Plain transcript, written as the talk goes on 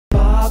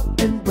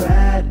and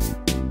Brad,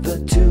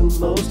 the two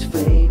most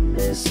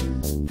famous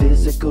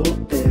physical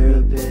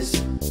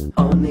therapists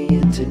on the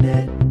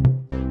internet.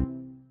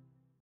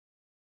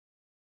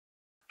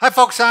 Hi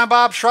folks, I'm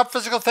Bob Schrupp,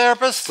 physical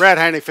therapist. Brad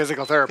Heine,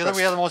 physical therapist. Together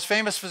we are the most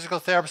famous physical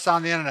therapists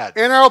on the internet.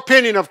 In our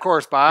opinion, of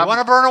course, Bob. You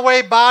want to burn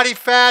away body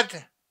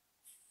fat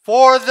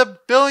for the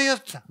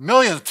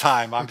millionth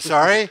time, I'm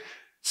sorry.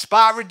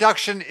 Spot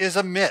reduction is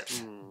a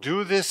myth.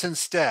 Do this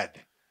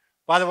instead.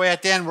 By the way,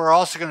 at the end, we're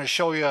also going to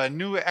show you a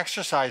new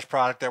exercise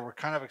product that we're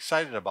kind of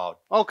excited about.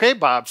 Okay,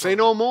 Bob, say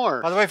no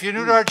more. By the way, if you're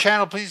new to our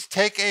channel, please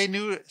take a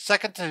new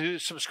second to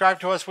subscribe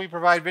to us. We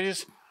provide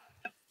videos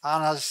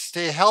on how to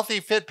stay healthy,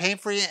 fit,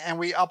 pain-free, and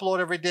we upload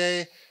every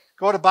day.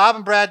 Go to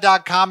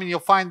bobandbrad.com and you'll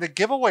find the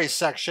giveaway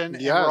section.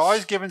 Yes. And we're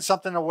always giving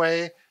something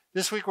away.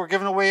 This week we're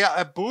giving away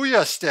a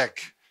Booyah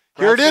Stick.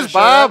 Here it is,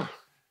 Bob.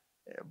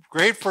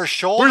 Great for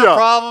shoulder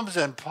problems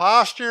and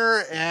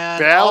posture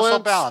and also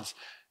balance.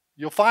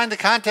 You'll find the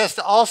contest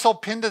also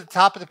pinned at the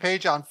top of the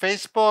page on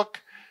Facebook.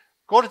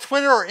 Go to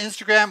Twitter or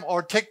Instagram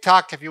or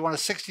TikTok if you want a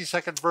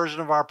 60-second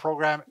version of our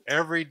program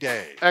every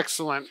day.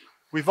 Excellent.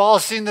 We've all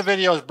seen the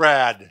videos,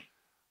 Brad.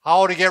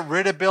 How to get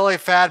rid of belly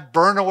fat,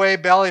 burn away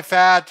belly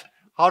fat,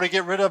 how to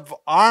get rid of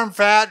arm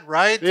fat,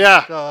 right?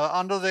 Yeah.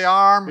 Under the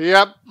arm.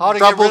 Yep. How to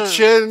double get rid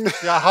chin.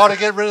 how to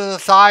get rid of the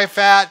thigh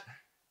fat.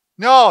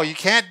 No, you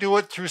can't do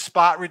it through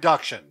spot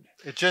reduction.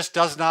 It just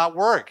does not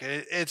work.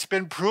 It's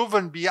been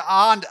proven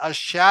beyond a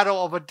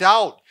shadow of a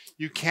doubt.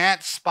 You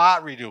can't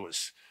spot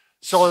reduce.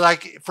 So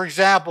like, for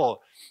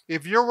example,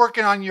 if you're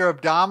working on your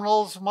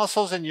abdominals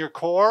muscles and your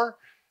core,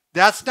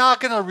 that's not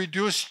going to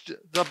reduce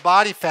the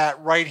body fat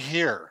right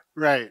here.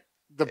 Right.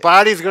 The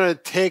body's going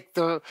to take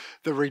the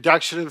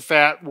reduction in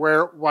fat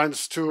where it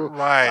wants to.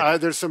 Right.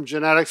 There's some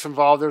genetics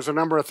involved. There's a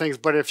number of things.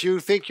 But if you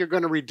think you're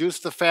going to reduce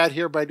the fat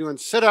here by doing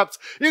sit-ups,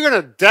 you're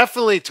going to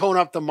definitely tone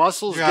up the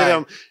muscles. Right. Get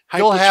them.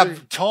 You'll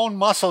have toned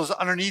muscles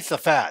underneath the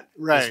fat.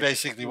 Right. Is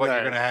basically what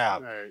you're going to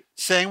have. Right.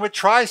 Same with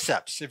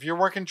triceps. If you're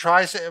working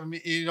triceps,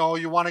 you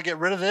want to get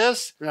rid of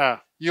this. Yeah.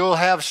 You'll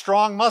have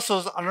strong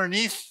muscles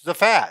underneath the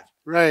fat.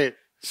 Right.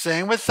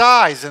 Same with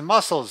thighs and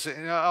muscles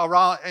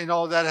around,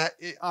 that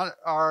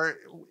are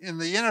in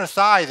the inner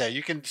thigh there.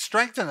 You can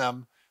strengthen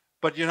them,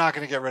 but you're not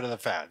going to get rid of the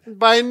fat.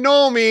 By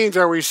no means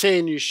are we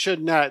saying you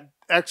should not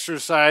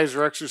exercise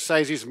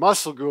these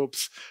muscle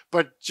groups,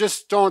 but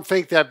just don't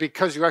think that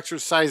because you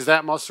exercise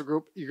that muscle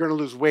group, you're going to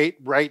lose weight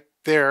right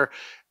there.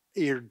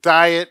 Your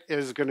diet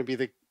is going to be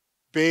the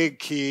big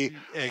key.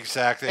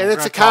 Exactly. And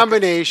it's a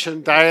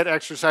combination. Diet,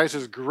 exercise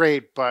is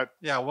great, but...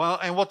 Yeah, well,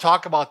 and we'll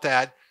talk about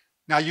that.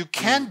 Now, you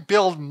can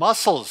build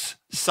muscles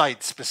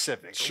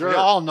site-specific. Sure. We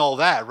all know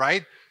that,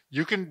 right?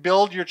 You can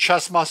build your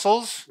chest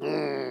muscles.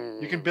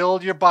 You can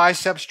build your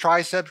biceps,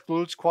 triceps,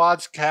 glutes,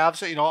 quads,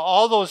 calves.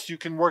 All those you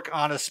can work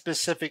on a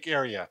specific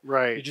area.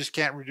 Right. You just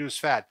can't reduce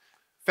fat.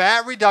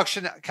 Fat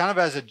reduction, kind of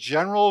as a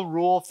general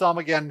rule of thumb,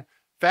 again,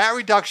 fat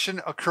reduction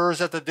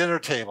occurs at the dinner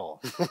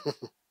table.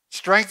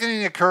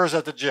 Strengthening occurs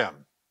at the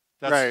gym.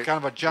 That's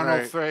kind of a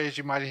general phrase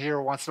you might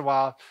hear once in a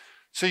while.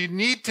 So you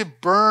need to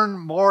burn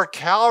more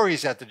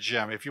calories at the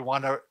gym if you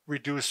want to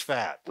reduce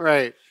fat.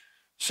 Right.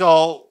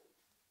 So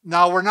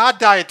now we're not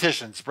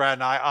dietitians, Brad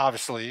and I,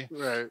 obviously.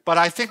 Right. But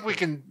I think we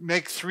can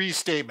make 3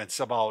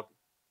 statements about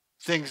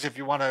things if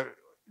you want to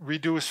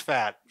reduce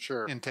fat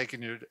intake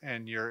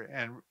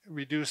and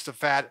reduce the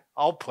fat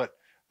output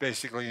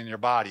basically in your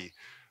body.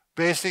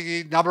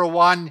 Basically, number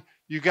 1,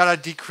 you got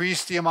to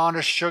decrease the amount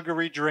of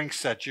sugary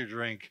drinks that you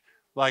drink.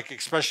 Like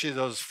especially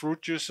those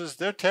fruit juices,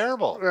 they're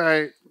terrible.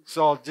 Right.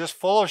 So just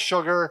full of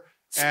sugar.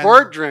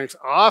 Sport drinks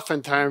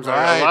oftentimes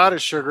are a lot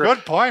of sugar.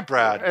 Good point,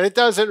 Brad. It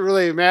doesn't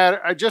really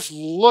matter. I just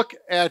look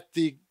at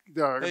the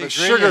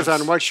sugars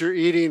on what you're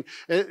eating.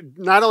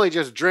 Not only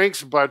just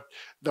drinks, but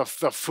the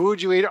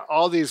food you eat,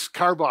 all these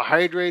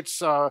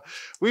carbohydrates.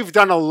 We've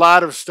done a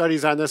lot of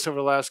studies on this over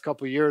the last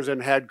couple of years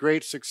and had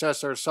great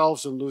success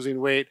ourselves in losing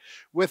weight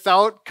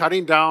without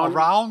cutting down.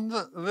 Around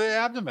the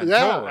abdomen,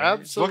 yeah, too.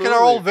 Absolutely. Look at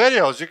our old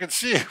videos. You can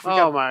see we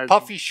got my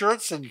puffy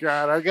shirts. And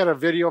God, I got a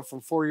video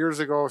from 4 years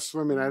ago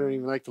swimming. I don't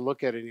even like to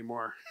look at it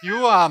anymore.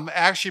 You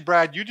actually,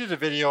 Brad, you did a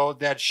video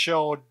that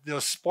showed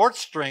the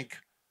sports drink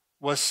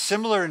was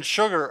similar in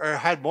sugar or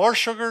had more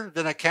sugar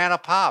than a can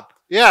of pop.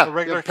 Yeah,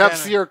 regular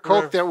Pepsi or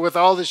Coke that with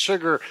all the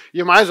sugar,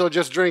 you might as well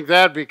just drink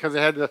that because it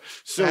had the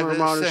similar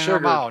amount of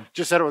sugar.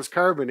 Just that it was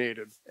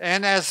carbonated.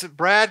 And as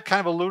Brad kind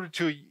of alluded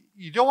to,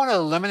 you don't want to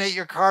eliminate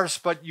your carbs,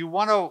 but you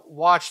want to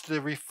watch the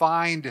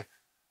refined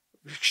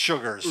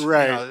sugars.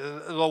 Right.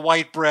 The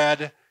white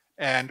bread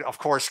and, of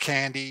course,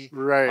 candy.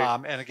 Right.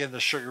 And, again,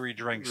 the sugary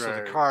drinks. Right.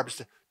 So the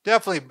carbs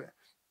definitely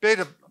made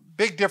a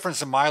big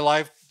difference in my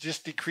life,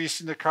 just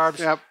decreasing the carbs.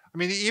 Yep. I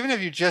mean, even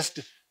if you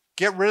just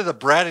get rid of the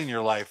bread in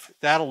your life,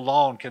 that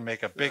alone can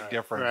make a big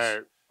difference.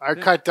 Right. I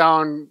cut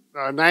down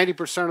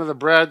 90% of the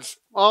breads.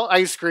 Well,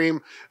 ice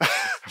cream,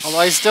 although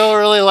I still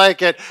really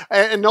like it.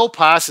 And no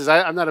pastas.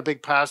 I'm not a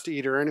big pasta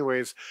eater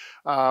anyways.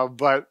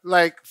 But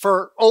like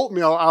for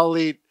oatmeal, I'll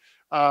eat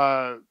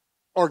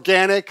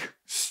organic,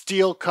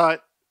 steel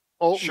cut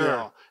oatmeal.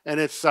 Sure. And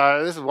it's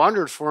this is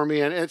wonders for me,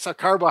 and it's a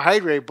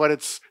carbohydrate, but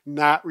it's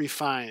not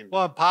refined.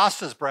 Well,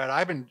 pastas, Brad,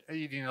 I've been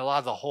eating a lot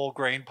of the whole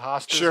grain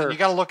pastas. Sure. And you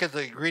got to look at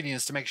the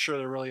ingredients to make sure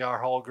they really are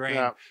whole grain.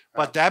 Yeah.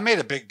 But that made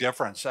a big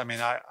difference. I mean,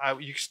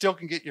 you still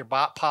can get your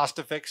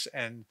pasta fix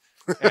and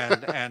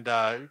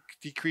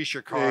decrease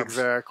your carbs.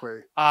 Exactly.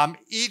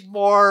 Eat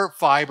more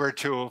fiber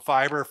too.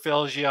 Fiber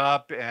fills you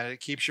up and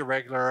it keeps you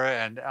regular,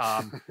 and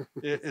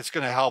it's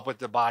going to help with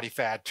the body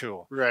fat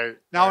too. Right.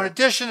 Now, right. in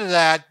addition to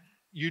that,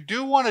 you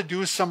do want to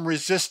do some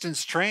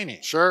resistance training.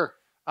 Sure.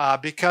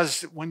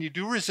 Because when you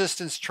do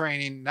resistance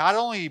training, not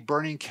only are you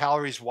burning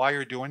calories while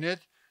you're doing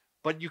it,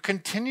 but you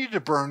continue to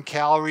burn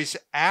calories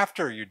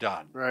after you're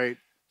done. Right.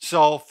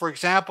 So, for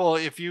example,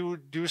 if you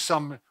do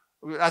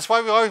that's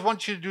why we always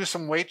want you to do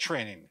some weight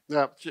training.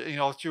 Yep. You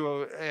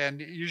know, and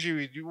usually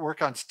we do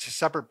work on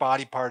separate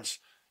body parts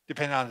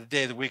depending on the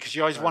day of the week, because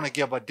you always want to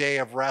give a day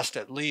of rest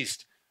at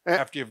least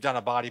after you've done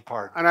a body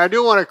part. And I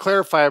do want to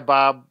clarify,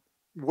 Bob,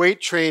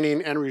 weight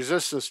training and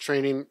resistance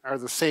training are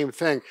the same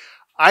thing.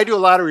 I do a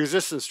lot of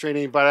resistance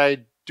training, but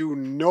I do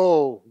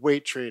no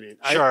weight training.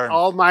 Sure.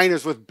 All mine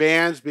is with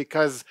bands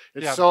because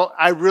it's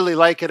I really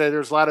like it.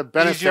 There's a lot of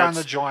benefits. Easier on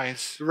the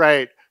joints.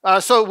 Right.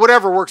 So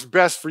whatever works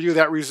best for you,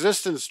 that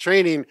resistance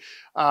training,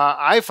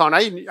 I found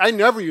I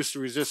never used to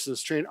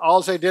resistance train.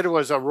 All I did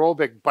was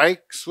aerobic,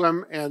 bike,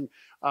 swim, and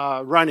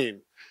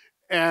running.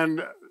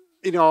 And,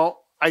 you know,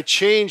 I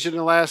changed in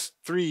the last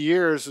 3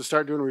 years to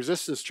start doing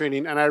resistance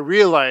training, and I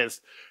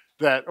realized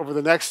that over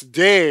the next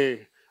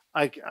day,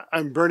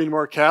 I'm burning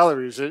more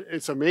calories.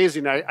 It's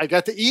amazing. I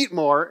got to eat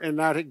more and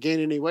not gain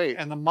any weight.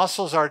 And the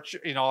muscles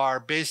are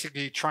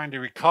basically trying to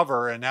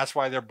recover, and that's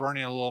why they're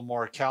burning a little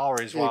more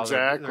calories while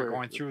they're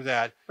going through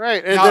that.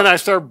 Right. And then I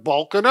start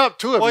bulking up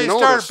too. Well, you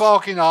start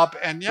bulking up,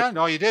 and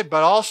you did.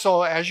 But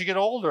also, as you get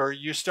older,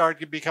 you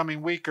start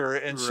becoming weaker,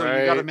 and so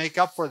you got to make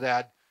up for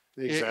that.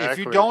 Exactly. If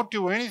you don't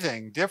do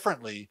anything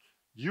differently,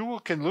 you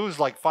can lose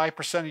like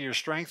 5% of your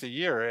strength a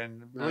year.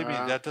 And believe me,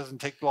 that doesn't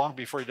take long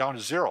before you're down to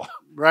zero.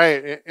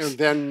 Right. And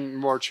then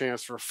more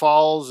chance for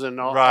falls and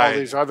all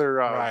these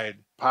other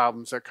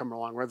problems that come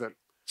along with it.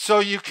 So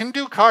you can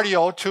do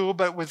cardio too,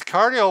 but with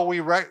cardio,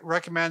 we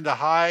recommend the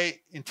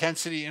high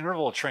intensity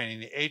interval training,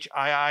 the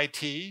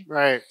HIIT.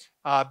 Right.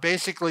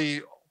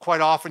 Basically,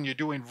 quite often you're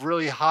doing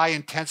really high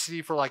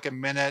intensity for like a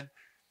minute,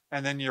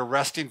 and then you're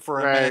resting for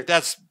a minute.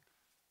 That's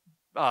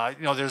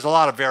there's a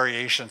lot of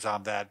variations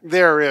on that.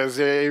 There is.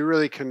 It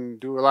really can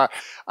do a lot.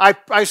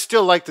 I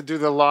still like to do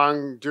the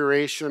long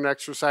duration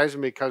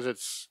exercising because it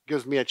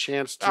gives me a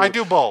chance to I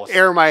do both.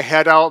 Air my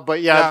head out.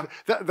 But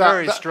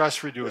very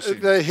stress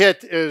reducing. The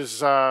HIIT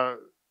is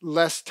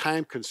less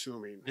time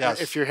consuming. Yes.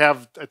 If you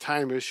have a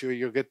time issue,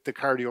 you'll get the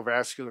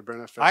cardiovascular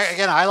benefits.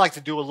 I like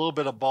to do a little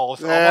bit of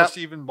both, almost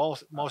even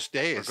most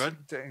days.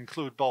 Good to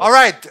include both. All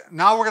right,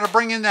 now we're going to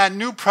bring in that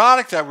new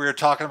product that we were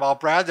talking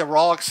about, Brad, that we're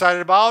all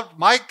excited about.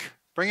 Mike,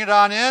 bring it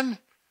on in.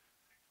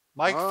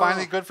 Mike,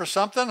 finally good for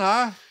something,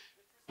 huh?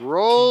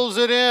 Rolls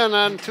it in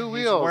on two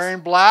wheels. Wearing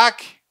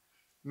black.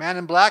 Man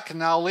in black can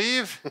now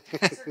leave.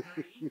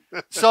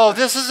 So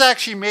this is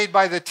actually made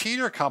by the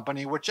Teeter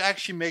Company, which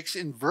actually makes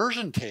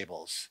inversion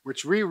tables.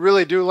 Which we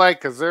really do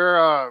like because they're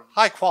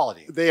high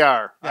quality. They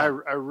are. Yeah.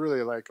 I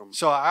really like them.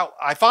 So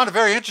I found it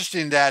very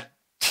interesting that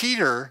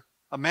Teeter,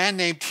 a man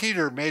named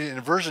Teeter, made an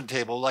inversion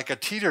table like a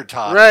teeter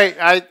tot. Right.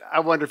 I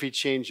wonder if he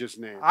changed his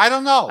name. I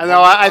don't know.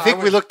 I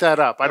think we looked that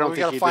up. I don't think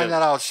he did. We got to find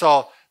that out.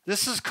 So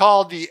this is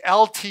called the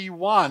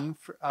LT1,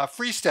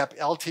 Free Step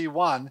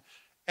LT1.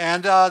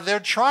 And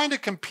they're trying to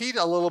compete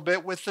a little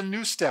bit with the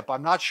New Step.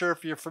 I'm not sure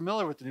if you're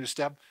familiar with the New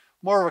Step.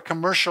 More of a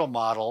commercial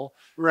model.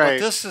 Right.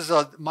 But this is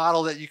a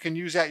model that you can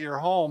use at your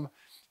home.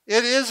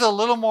 It is a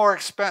little more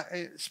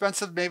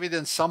expensive maybe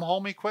than some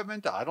home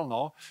equipment. I don't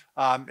know.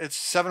 It's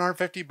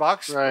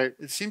 $750. Right.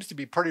 It seems to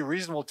be pretty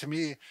reasonable to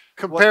me.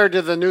 Compared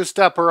to the New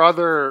Step or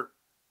other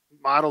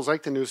models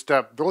like the New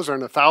Step, those are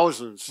in the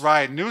thousands.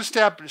 Right. New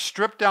Step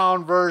stripped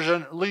down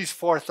version, at least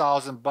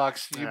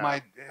 $4,000. You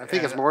might. I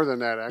think it's more than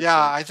that, actually.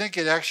 Yeah, I think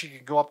it actually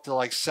can go up to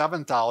like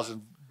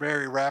 7,000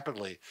 very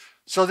rapidly.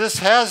 So this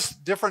has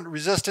different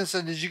resistance,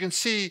 and as you can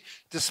see,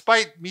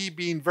 despite me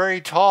being very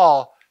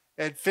tall,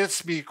 it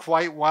fits me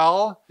quite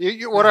well.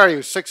 What are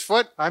you, 6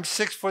 foot? I'm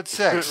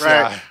 6'6".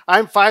 Right. Yeah.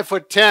 I'm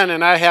 5'10",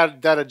 and I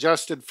had that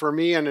adjusted for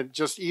me, and it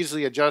just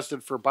easily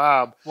adjusted for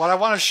Bob. What I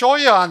want to show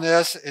you on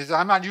this is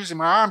I'm not using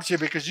my arms here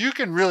because you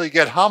can really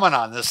get humming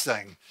on this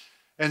thing.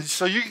 And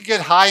so you can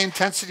get high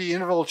intensity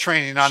interval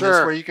training on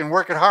this where you can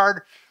work it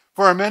hard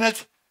for a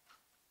minute,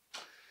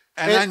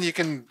 and then you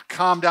can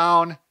calm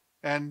down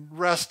and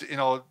rest,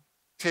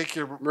 take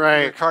your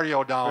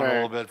cardio down a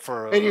little bit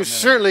for a minute.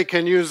 Certainly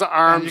can use the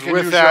arms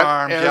with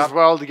that as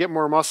well to get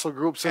more muscle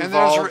groups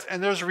involved.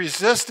 And there's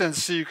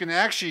resistance, so you can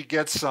actually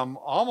get some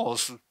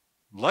almost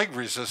leg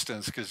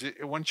resistance because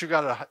once you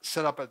got to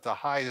set up at the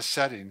highest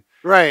setting.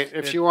 Right.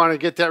 If you want to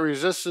get that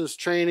resistance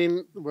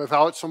training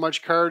without so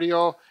much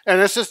cardio. And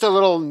it's just a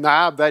little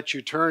knob that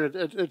you turn.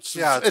 It's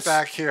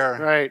back here.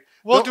 Right.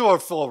 We'll do a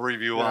full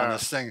review on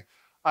this thing.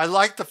 I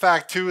like the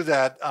fact, too,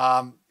 that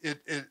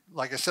it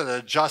like I said,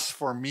 it adjusts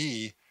for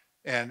me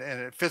and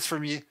it fits for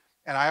me.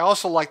 And I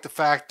also like the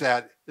fact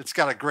that it's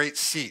got a great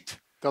seat.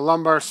 The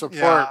lumbar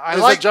support I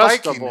is like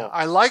adjustable. biking.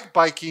 I like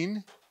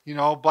biking, you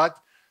know, but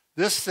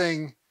this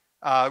thing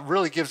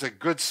really gives a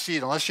good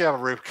seat. Unless you have a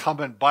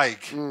recumbent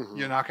bike,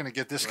 you're not going to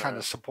get this kind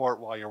of support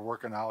while you're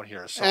working out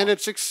here. So. And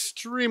it's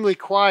extremely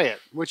quiet,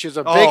 which is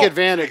a big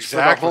advantage for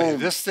the home.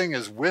 This thing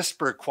is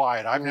whisper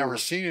quiet. I've never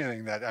seen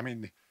anything that, I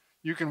mean,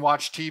 you can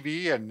watch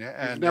TV and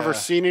you've never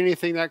seen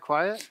anything that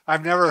quiet?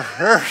 I've never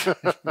heard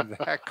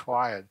that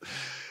quiet.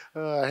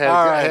 I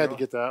had to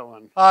get that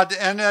one.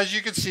 And as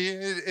you can see,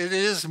 it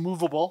is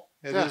movable.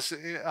 It is.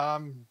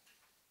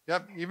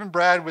 Yep. Even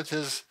Brad with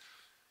his.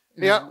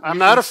 Yep. I'm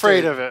not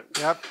afraid of it.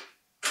 Yep.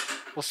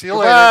 We'll see you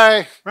Goodbye.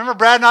 later. Remember,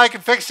 Brad and I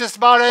can fix just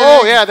about anything.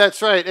 Oh yeah, that's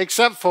right.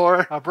 Except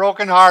for a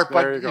broken heart,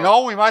 but you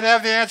know we might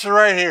have the answer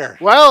right here.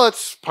 Well,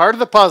 it's part of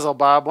the puzzle,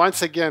 Bob.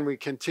 Once again, we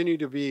continue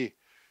to be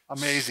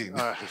amazing.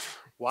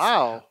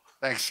 Wow.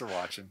 Thanks for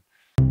watching.